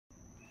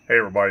Hey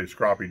everybody, it's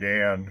Crappie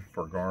Dan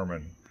for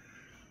Garmin.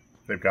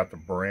 They've got the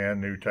brand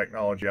new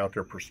technology out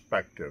there,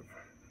 Perspective.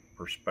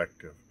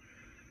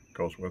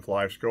 Goes with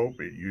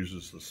LiveScope. It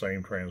uses the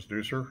same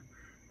transducer.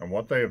 And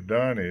what they have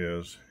done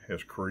is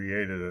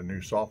created a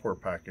new software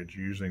package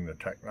using the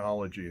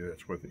technology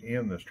that's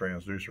within this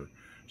transducer.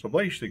 So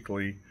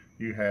basically,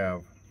 you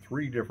have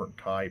 3 different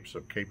types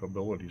of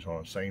capabilities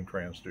on the same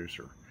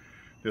transducer.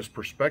 This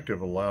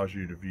Perspective allows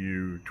you to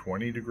view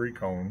 20-degree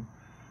cone,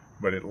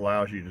 but it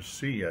allows you to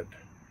see it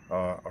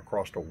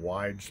across a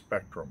wide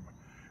spectrum.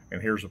 And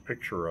here's a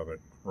picture of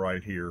it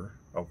right here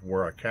of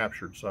where I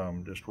captured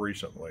some just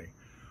recently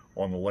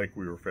on the lake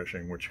we were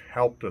fishing, which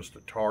helped us to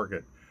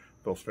target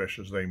those fish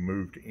as they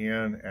moved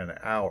in and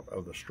out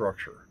of the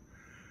structure.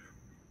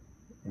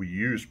 We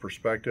used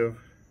Perspective,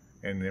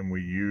 and then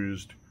we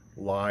used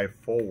Live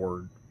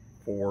Forward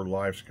for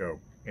LiveScope,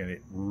 and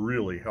it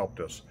really helped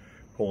us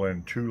pull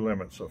in 2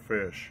 limits of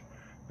fish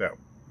that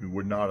we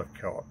would not have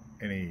caught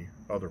any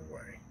other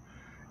way.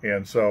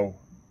 And so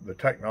the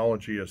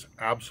technology is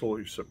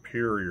absolutely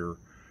superior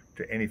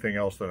to anything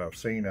else that I've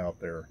seen out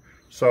there.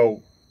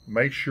 So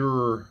make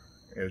sure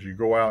as you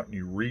go out and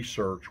you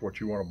research what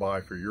you want to buy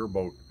for your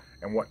boat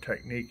and what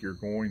technique you're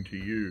going to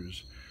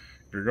use.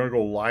 If you're going to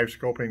go live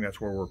scoping,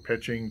 that's where we're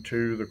pitching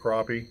to the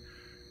crappie,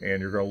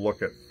 and you're going to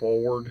look at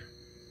forward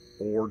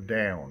or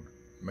down,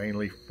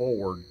 mainly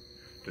forward,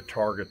 to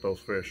target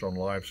those fish on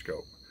live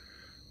scope.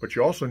 But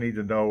you also need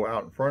to know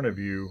out in front of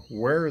you,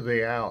 where are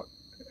they out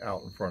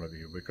in front of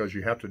you, because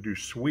you have to do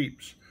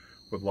sweeps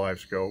with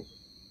LiveScope.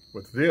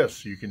 With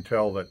this, you can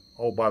tell that,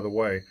 oh, by the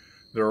way,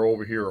 they're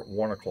over here at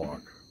 1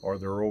 o'clock, or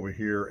they're over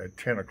here at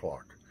 10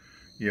 o'clock,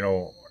 you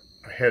know,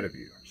 ahead of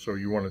you. So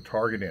you want to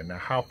target in. Now,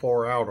 how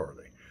far out are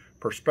they?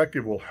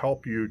 Perspective will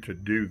help you to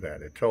do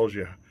that. It tells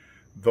you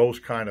those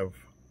kind of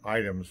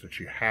items that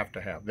you have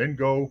to have. Then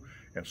go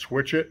and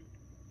switch it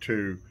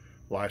to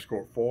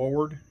LiveScope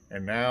forward,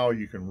 and now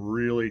you can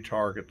really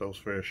target those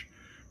fish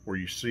where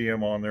you see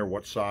them on there,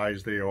 what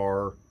size they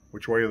are,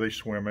 which way are they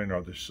swimming, are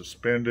they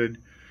suspended,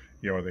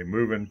 you know, are they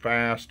moving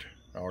fast,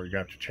 or you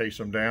have to chase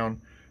them down.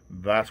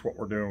 That's what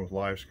we're doing with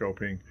live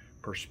scoping.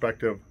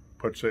 Perspective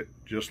puts it,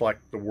 just like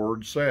the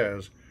word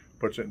says,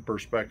 puts it in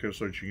perspective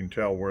so that you can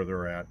tell where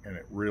they're at, and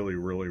it really,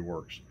 really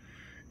works.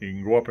 You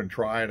can go up and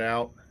try it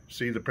out,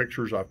 see the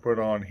pictures I put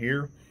on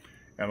here,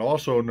 and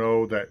also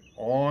know that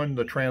on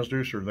the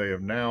transducer they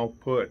have now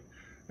put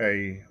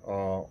a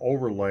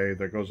overlay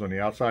that goes on the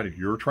outside of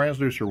your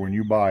transducer. When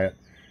you buy it,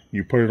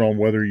 you put it on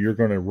whether you're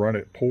going to run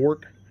it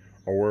port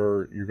or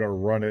where you're going to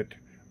run it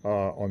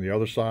on the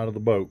other side of the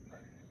boat,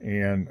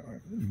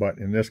 but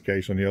in this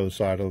case on the other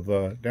side of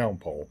the down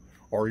pole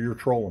or your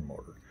trolling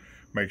motor.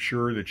 Make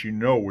sure that you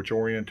know which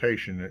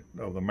orientation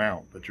of the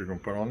mount that you're going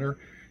to put on there.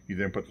 You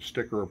then put the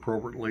sticker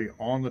appropriately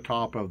on the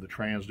top of the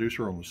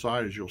transducer on the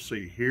side, as you'll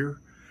see here,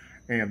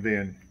 and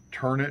then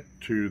turn it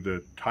to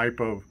the type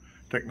of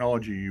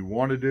technology you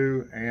want to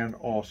do, and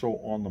also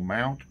on the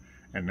mount.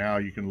 And now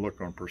you can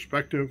look on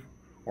Perspective,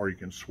 or you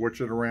can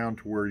switch it around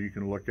to where you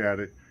can look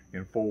at it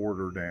in forward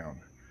or down.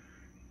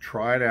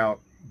 Try it out.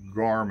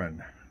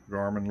 Garmin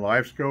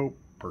LiveScope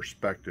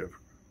Perspective.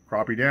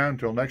 Crappie down.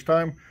 Until next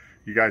time,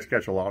 you guys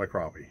catch a lot of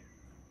crappie.